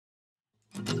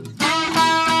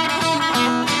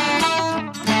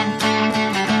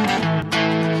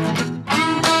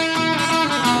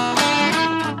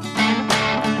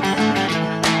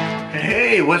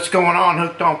What's going on?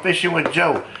 Hooked on Fishing with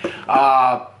Joe.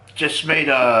 Just made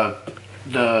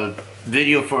the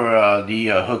video for the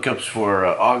hookups for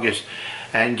August,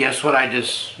 and guess what? I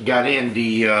just got in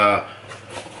the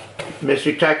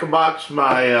mystery tackle box,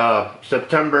 my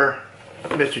September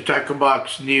mystery tackle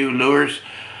box new lures.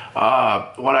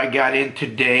 What I got in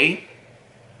today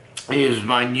is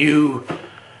my new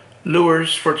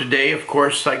lures for today. Of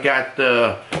course, I got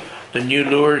the new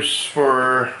lures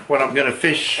for what I'm gonna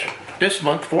fish this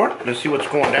month for. Let's see what's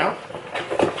going down.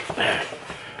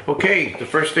 Okay, the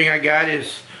first thing I got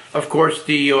is, of course,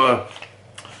 the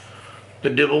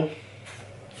dibble,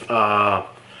 your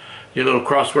little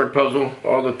crossword puzzle,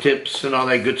 all the tips and all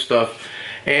that good stuff.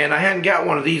 And I hadn't got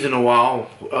one of these in a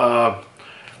while,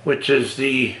 which is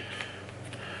it's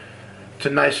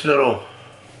a nice little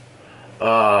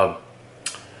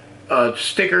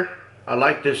sticker. I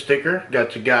like this sticker.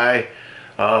 Got the guy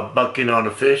bucking on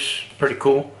a fish. Pretty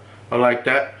cool. I like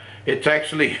that. It's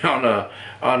actually on a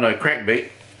crankbait.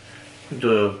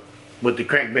 With the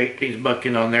crankbait, he's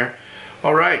bucking on there.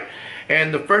 All right.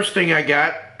 And the first thing I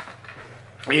got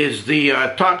is the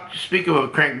speak of a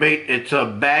crankbait. It's a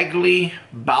Bagley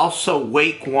Balsa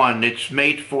Wake one. It's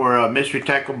made for a mystery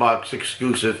tackle box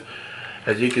exclusive.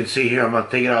 As you can see here, I'm gonna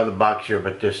take it out of the box here,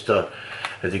 but this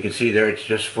as you can see there, it's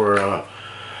just for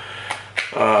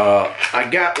I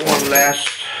got one last,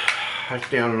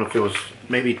 actually I don't know if it was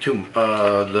maybe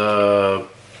I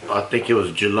think it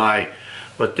was July,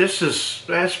 but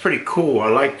that's pretty cool. I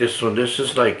like this one. This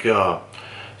is like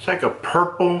it's like a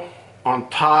purple on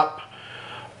top,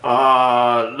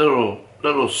 little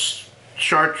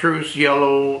chartreuse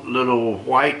yellow, little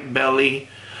white belly,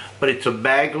 but it's a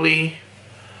Bagley.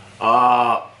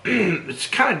 It's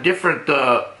kind of different.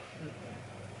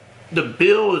 The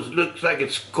bill looks like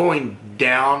it's going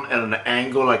down at an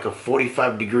angle, like a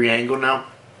 45-degree angle now.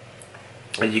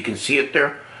 As you can see it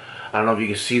there. I don't know if you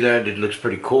can see that. It looks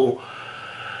pretty cool.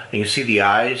 You can see the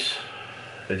eyes.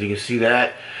 As you can see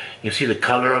that. You can see the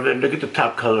color of it. Look at the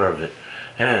top color of it.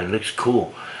 Man, it looks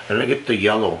cool. And look at the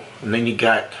yellow. And then you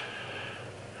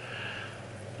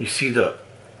see the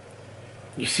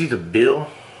bill.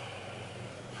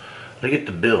 Look at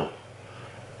the bill.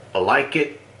 I like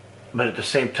it. But at the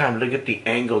same time, look at the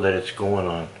angle that it's going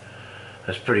on.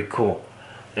 That's pretty cool.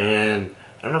 And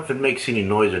I don't know if it makes any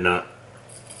noise or not.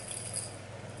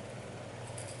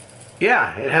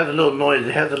 Yeah, it has a little noise.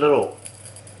 It has a little,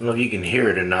 I don't know if you can hear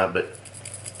it or not, but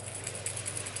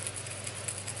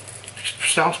it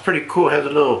sounds pretty cool. It has a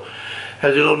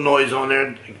little noise on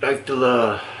there. Like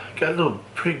got a little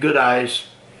pretty good eyes.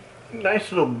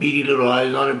 Nice little beady little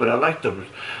eyes on it, but I like the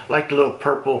little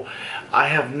purple. I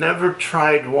have never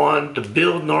tried one. The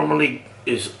bill normally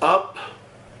is up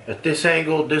at this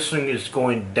angle. This one is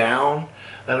going down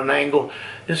at an angle.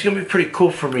 This is gonna be pretty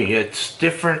cool for me. It's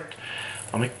different.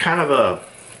 I'm kind of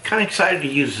excited to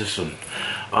use this one.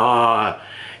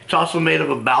 It's also made of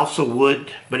a balsa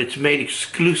wood, but it's made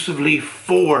exclusively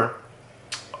for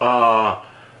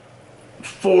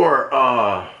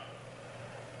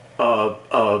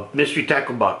mystery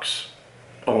tackle box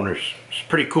owners. It's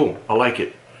pretty cool. I like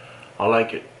it. I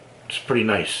like it. It's pretty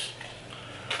nice.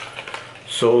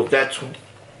 So that's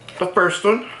the first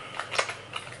one.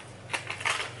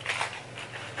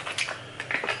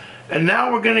 And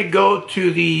now we're gonna go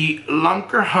to the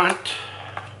Lunker Hunt.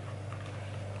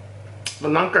 The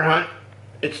Lunker Hunt.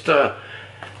 It's the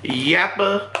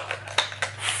Yappa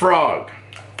Frog.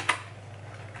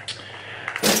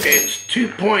 It's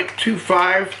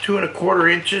 2.25, 2¼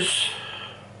 inches.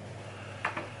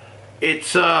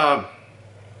 It's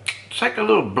like a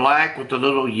little black with a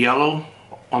little yellow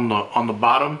on the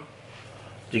bottom.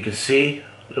 You can see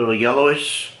a little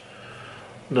yellowish,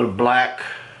 a little black.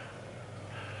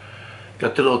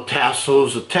 Got the little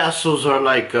tassels. The tassels are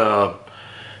like I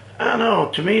don't know.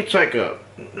 To me, it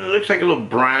looks like a little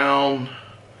brown.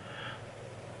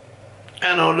 I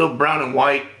don't know, a little brown and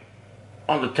white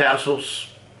on the tassels.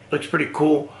 Looks pretty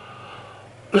cool.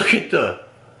 Look at the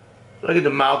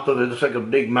mouth of it. It looks like a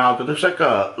big mouth. It looks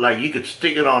like you could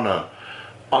stick it on the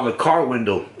car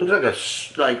window. It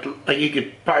looks like you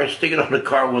could probably stick it on the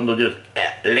car window, just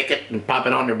lick it and pop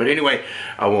it on there. But anyway,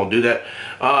 I won't do that.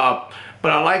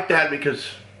 But I like that because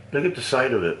look at the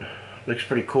side of it. Looks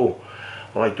pretty cool.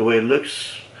 I like the way it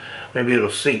looks. Maybe it'll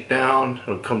sink down.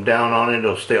 It'll come down on it.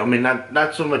 It'll stay. I mean,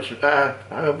 not so much.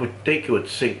 I would think it would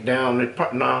sink down.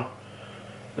 No.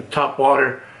 The top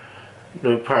water,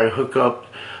 they'll probably hook up.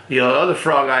 The other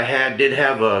frog I had did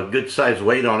have a good sized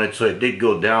weight on it, so it did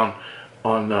go down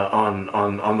on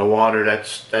the water.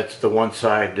 That's the one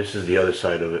side. This is the other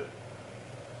side of it,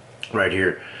 right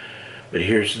here. But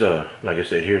here's the, like I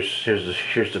said, here's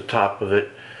the top of it.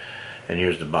 and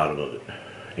here's the bottom of it.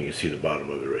 You can see the bottom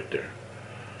of it right there.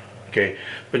 Okay,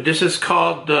 but this is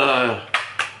called the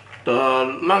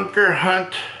Lunker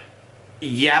Hunt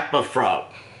Yappa frog.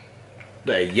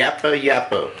 The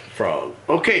Yappa frog.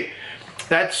 Okay,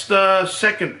 that's the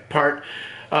second part.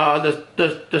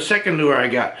 The second lure I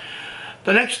got.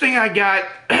 The next thing I got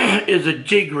is a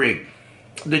jig rig.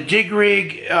 The jig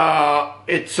rig,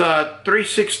 it's a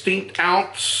 3/16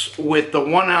 ounce with the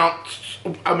 1 ounce.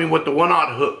 With the 1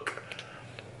 aught hook.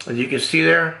 As you can see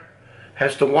there,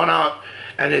 has the 1 aught.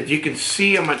 And as you can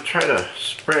see, I'm gonna try to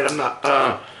spread. I'm not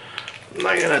gonna.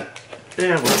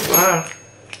 Yeah, well,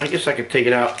 I guess I could take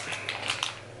it out.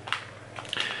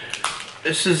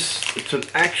 It's an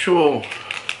actual.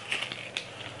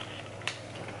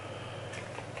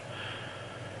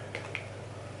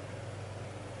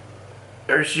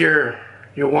 There's your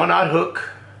 1 aught hook,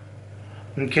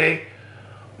 okay?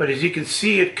 But as you can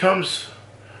see, it comes,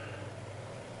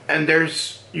 and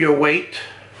there's your weight.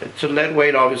 It's a lead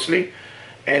weight, obviously,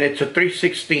 and it's a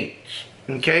 3/16,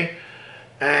 okay?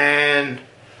 And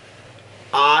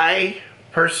I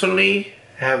personally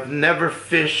have never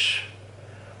fished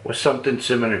with something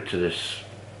similar to this.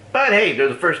 But hey, they're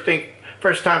the first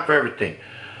time for everything.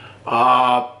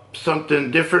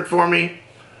 Something different for me.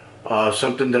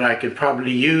 Something that I could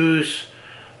probably use,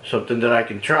 something that I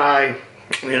can try.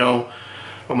 You know,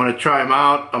 I'm gonna try them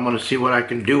out. I'm gonna see what I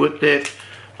can do with it.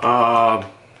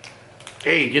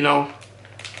 Hey, you know,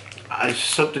 it's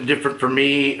something different for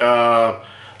me.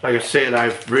 Like I said,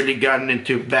 I've really gotten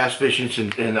into bass fishing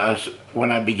since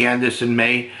when I began this in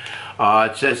May.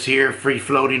 It says here, free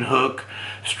floating hook,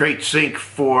 straight sink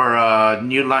for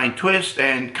new line twist,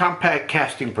 and compact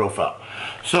casting profile.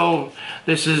 So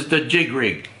this is the jig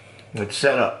rig. It's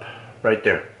set up right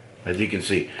there, as you can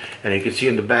see. And you can see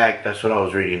in the back, that's what I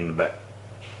was reading in the back.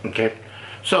 Okay,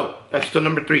 so that's the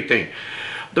number 3 thing.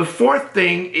 The 4th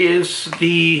thing is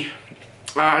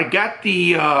I got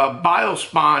the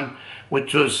Biospawn,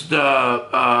 which was the,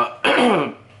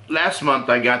 last month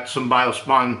I got some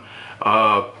Biospawn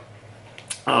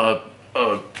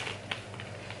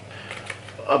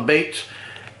baits.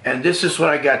 And this is what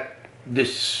I got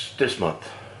this month.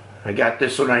 I got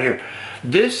this one right here.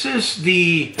 This is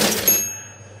the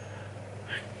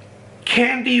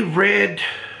Candy Red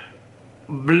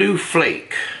Blue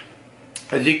Flake.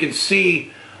 As you can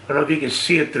see, I don't know if you can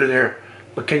see it through there,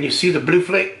 but can you see the blue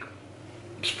flake?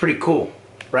 It's pretty cool,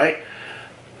 right?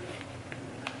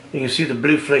 You can see the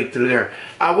blue flake through there.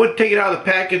 I would take it out of the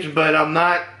package, but I'm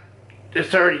not.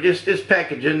 It's already this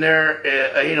package in there.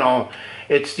 You know,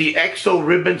 it's the EXO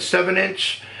Ribbon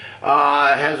 7-inch. It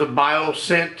has a bio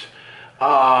scent.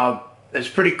 It's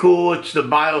pretty cool. It's the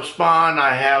Biospawn.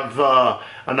 I have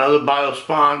another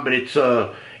Biospawn, but it's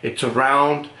a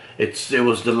round. It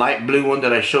was the light blue one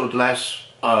that I showed last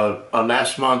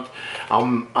month.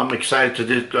 I'm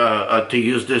excited to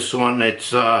use this one.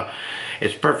 It's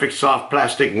perfect soft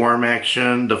plastic worm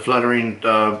action. The fluttering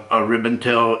ribbon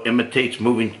tail imitates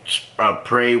moving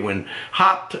prey when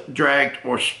hopped, dragged,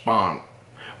 or swam.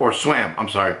 I'm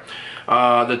sorry.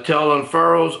 The tail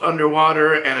unfurls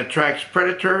underwater and attracts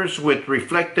predators with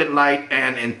reflected light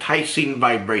and enticing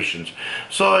vibrations.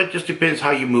 So it just depends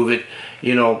how you move it,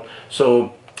 you know.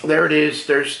 So there it is.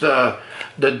 There's the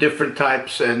different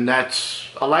types, and I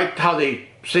like how they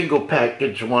single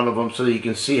package one of them so that you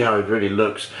can see how it really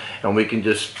looks, and we can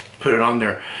just put it on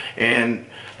there. And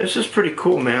this is pretty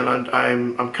cool, man.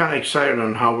 I'm kind of excited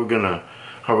on how we're gonna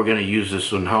use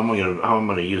this one, how I'm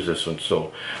gonna use this one.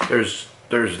 So there's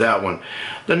that one.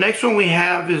 The next one we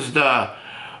have is the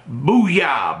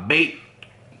Booyah Bait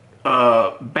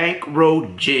Bank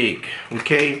Road Jig.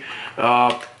 Okay,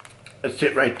 that's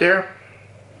it right there.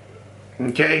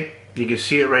 Okay, you can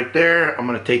see it right there. I'm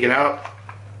gonna take it out.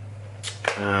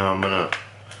 I'm gonna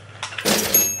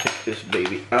take this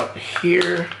baby out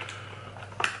here.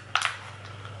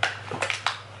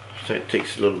 So it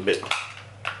takes a little bit.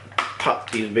 Pop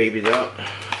these babies out.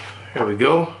 Here we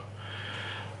go.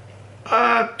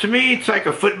 To me, it's like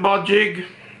a football jig.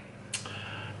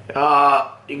 You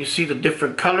can see the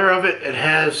different color of it. It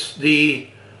has the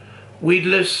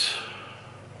weedless,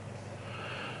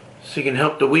 so you can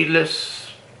help the weedless.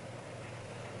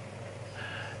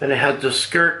 And it has the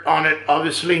skirt on it,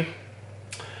 obviously.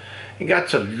 It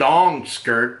got a long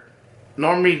skirt.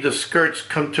 Normally the skirts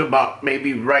come to about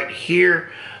maybe right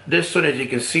here. This one, as you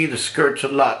can see, the skirt's a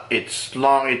lot. It's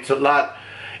long, it's a lot.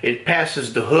 It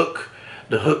passes the hook.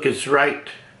 The hook is right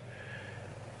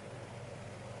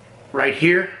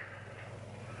here.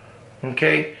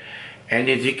 Okay? And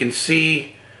as you can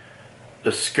see,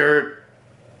 the skirt,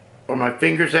 where my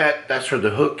finger's at, that's where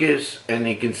the hook is. And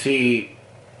you can see,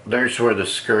 there's where the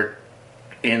skirt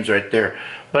ends right there.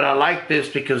 But I like this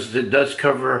because it does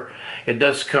cover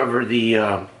the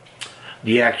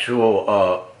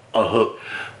actual hook.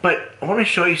 But I want to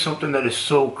show you something that is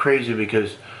so crazy,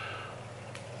 because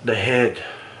the head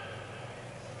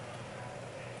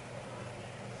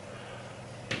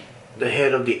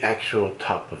of the actual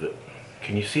top of it.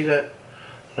 Can you see that?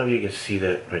 I don't know if you can see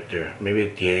that right there. Maybe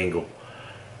at the angle.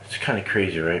 It's kind of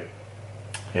crazy, right?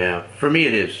 Yeah, for me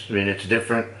it is. I mean, it's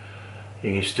different.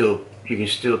 You can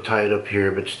still tie it up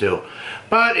here, but still.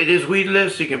 But it is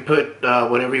weedless. You can put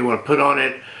whatever you want to put on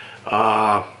it.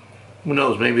 Who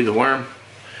knows? Maybe the worm,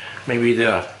 maybe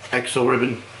the exo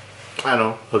ribbon. I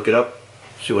don't know. Hook it up,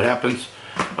 see what happens.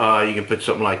 You can put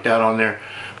something like that on there.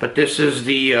 But this is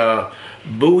the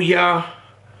Booyah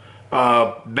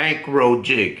bankroll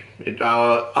jig. It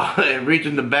reads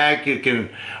in the back. You can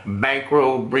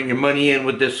bankroll, bring your money in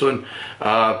with this one.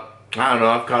 I don't know,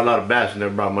 I've caught a lot of bass and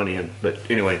never brought money in. But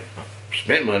anyway,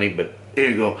 spent money, but here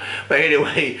you go. But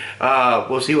anyway,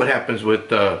 we'll see what happens with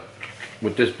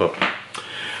this pup.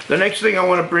 The next thing I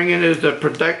want to bring in is the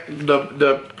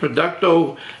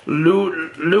Producto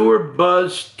Lure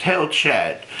Buzz Tail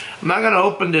Shad. I'm not going to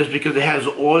open this because it has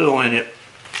oil in it.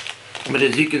 But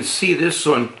as you can see, this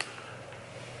one,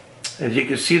 as you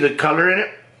can see the color in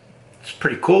it, it's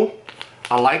pretty cool.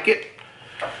 I like it.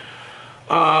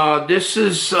 This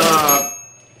is,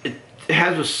 it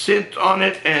has a scent on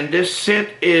it, and this scent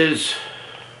is,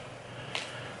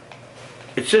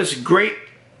 it says grape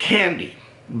candy,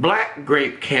 black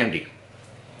grape candy.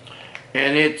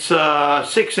 And it's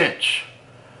 6-inch.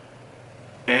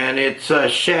 And it's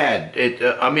shad.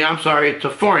 I'm sorry, it's a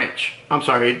 4-inch. I'm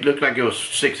sorry, it looked like it was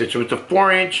 6-inch. So it's a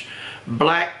 4-inch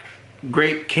black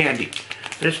grape candy.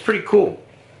 And it's pretty cool.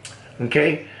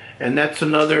 Okay? And that's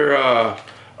another,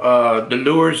 the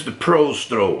lures the pros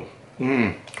throw.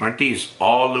 Aren't these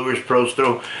all lures pros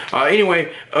throw?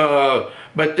 Anyway,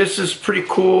 but this is pretty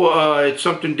cool. It's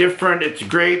something different. It's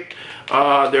great.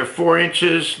 They're 4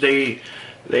 inches.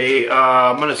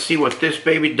 I'm gonna see what this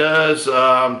baby does.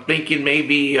 I'm thinking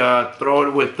maybe throw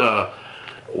it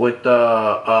with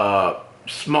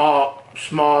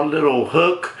small little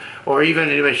hook, or even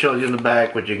anybody shows you in the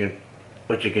back what you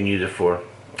can use it for.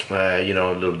 You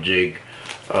know, a little jig.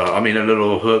 I mean a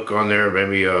little hook on there,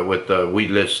 maybe with the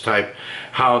weedless type.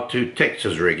 How to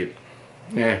Texas rig it.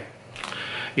 Yeah.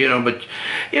 You know, but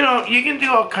you know, you can do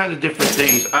all kinds of different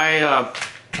things.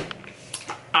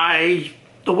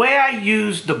 The way I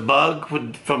used the bug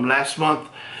from last month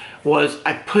was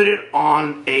I put it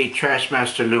on a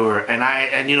Trashmaster lure,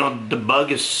 and you know, the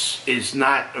bug is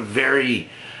not very,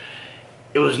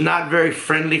 it was not very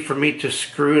friendly for me to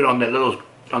screw it on that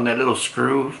little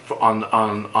screw on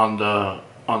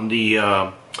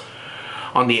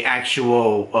the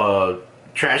actual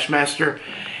Trashmaster.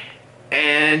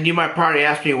 And you might probably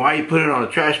ask me why you put it on a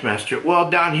Trashmaster. Well,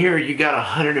 down here you got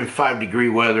 105-degree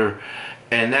weather,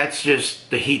 and that's just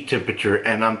the heat temperature.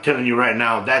 And I'm telling you right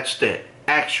now, that's the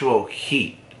actual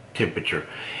heat temperature.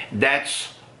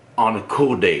 That's on a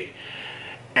cool day.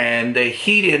 And the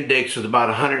heat index is about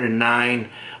 109,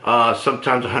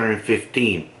 sometimes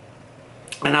 115.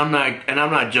 And I'm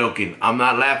not joking. I'm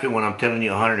not laughing when I'm telling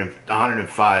you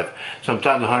 105,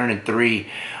 sometimes 103.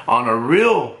 On a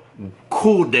real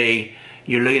cool day,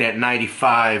 you're looking at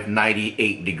 95,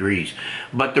 98 degrees.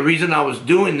 But the reason I was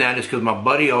doing that is because my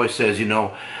buddy always says, you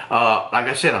know, like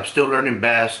I said, I'm still learning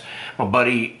bass. My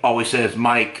buddy always says,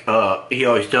 Mike, he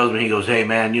always tells me, he goes, hey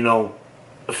man, you know,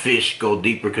 fish go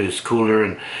deeper because it's cooler.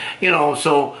 And, you know,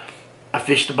 so I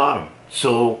fish the bottom.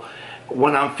 So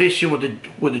when I'm fishing with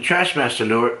the Trashmaster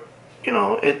lure, you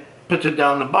know, it puts it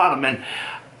down the bottom. And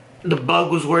the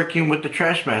bug was working with the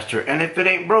Trashmaster, and if it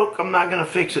ain't broke, I'm not gonna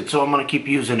fix it, so I'm gonna keep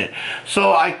using it.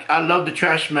 So I love the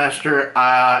Trashmaster.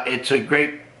 It's a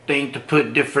great thing to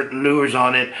put different lures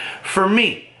on it for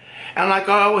me. And like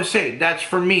I always say, that's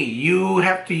for me. You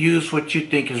have to use what you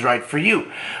think is right for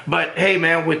you. But hey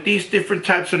man, with these different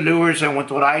types of lures and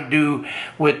with what I do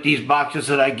with these boxes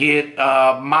that I get,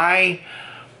 my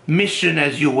mission,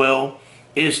 as you will,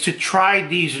 is to try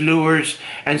these lures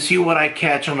and see what I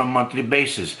catch on a monthly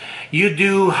basis. You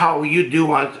do how you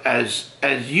do as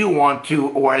you want to,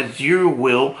 or as you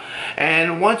will.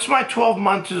 And once my 12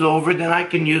 months is over, then I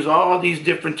can use all these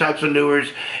different types of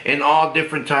lures in all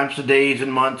different types of days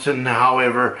and months and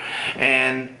however.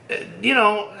 And you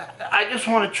know, I just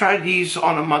want to try these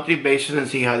on a monthly basis and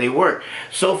see how they work.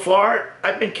 So far,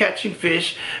 I've been catching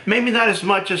fish. Maybe not as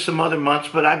much as some other months,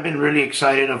 but I've been really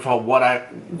excited of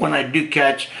when I do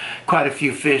catch quite a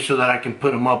few fish, so that I can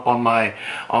put them up on my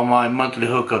monthly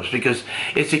hookups, because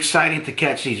it's exciting to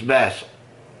catch these bass.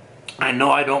 I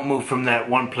know I don't move from that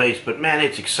one place, but man,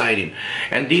 it's exciting.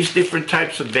 And these different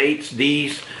types of baits,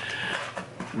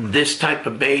 this type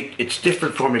of bait, it's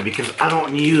different for me because I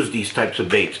don't use these types of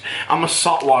baits. I'm a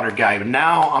saltwater guy.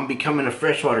 Now I'm becoming a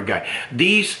freshwater guy.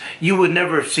 These, you would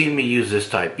never have seen me use this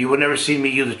type. You would never see me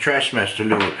use a Trashmaster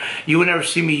lure. You would never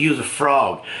see me use a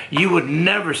frog. You would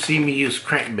never see me use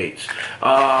crankbaits.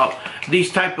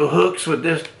 These type of hooks with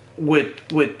this,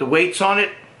 with the weights on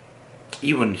it,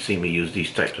 you wouldn't see me use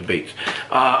these types of baits.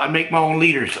 I make my own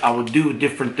leaders. I would do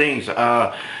different things.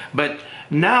 But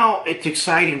now it's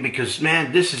exciting because,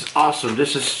 man, this is awesome.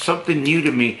 This is something new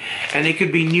to me. And it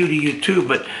could be new to you too.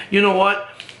 But you know what?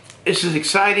 This is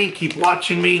exciting. Keep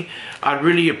watching me. I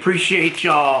really appreciate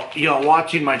y'all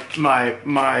watching my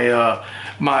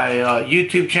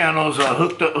YouTube channels,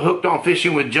 Hooked on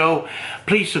Fishing with Joe.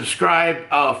 Please subscribe.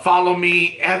 Follow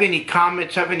me. Have any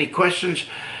comments? Have any questions?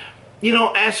 You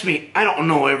know, ask me. I don't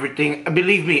know everything.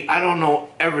 Believe me, I don't know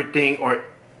everything or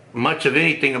much of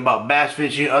anything about bass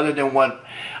fishing other than what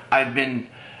I've been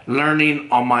learning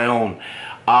on my own.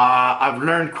 I've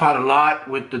learned quite a lot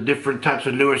with the different types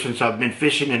of lures since I've been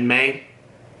fishing in May.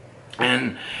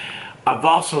 And I've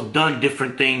also done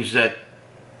different things that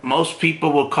most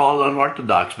people will call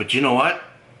unorthodox. But you know what?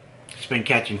 It's been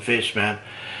catching fish, man.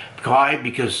 Why?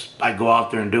 Because I go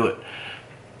out there and do it.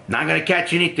 Not gonna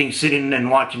catch anything sitting and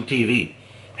watching TV.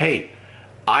 Hey,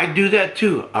 I do that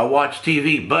too. I watch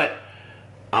TV, but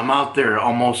I'm out there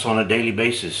almost on a daily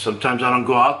basis. Sometimes I don't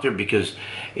go out there because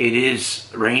it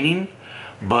is raining,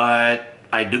 but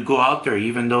I do go out there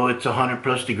even though it's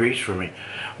 100+ degrees for me.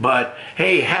 But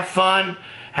hey, have fun,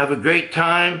 have a great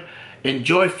time,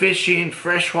 enjoy fishing,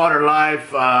 freshwater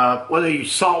life, whether you're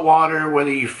saltwater,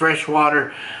 whether you're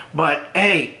freshwater. But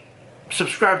hey,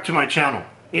 subscribe to my channel.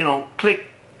 You know, click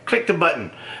the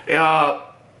button.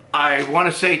 I want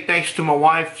to say thanks to my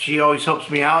wife. She always helps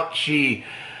me out. She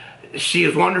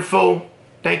is wonderful.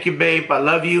 Thank you, babe. I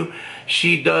love you.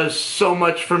 She does so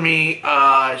much for me.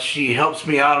 She helps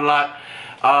me out a lot.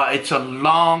 It's a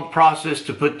long process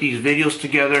to put these videos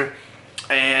together,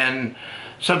 and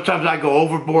sometimes I go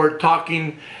overboard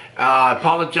talking. I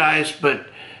apologize, but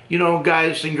you know,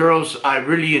 guys and girls, I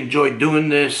really enjoy doing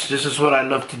this. This is what I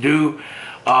love to do.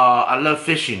 I love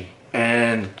fishing,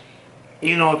 and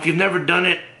you know, if you've never done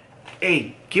it,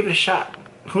 hey, give it a shot.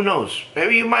 Who knows?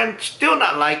 Maybe you might still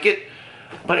not like it,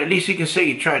 but at least you can say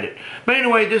you tried it. But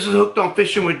anyway, this is Hooked on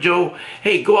Fishing with Joe.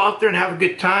 Hey, go out there and have a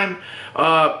good time.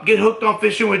 Get hooked on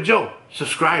fishing with Joe.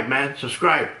 Subscribe, man.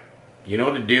 Subscribe. You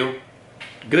know the deal.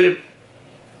 Good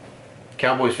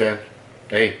Cowboys fan.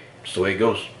 Hey, that's the way it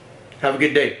goes. Have a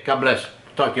good day. God bless.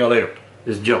 Talk to y'all later.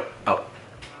 This is Joe. Out.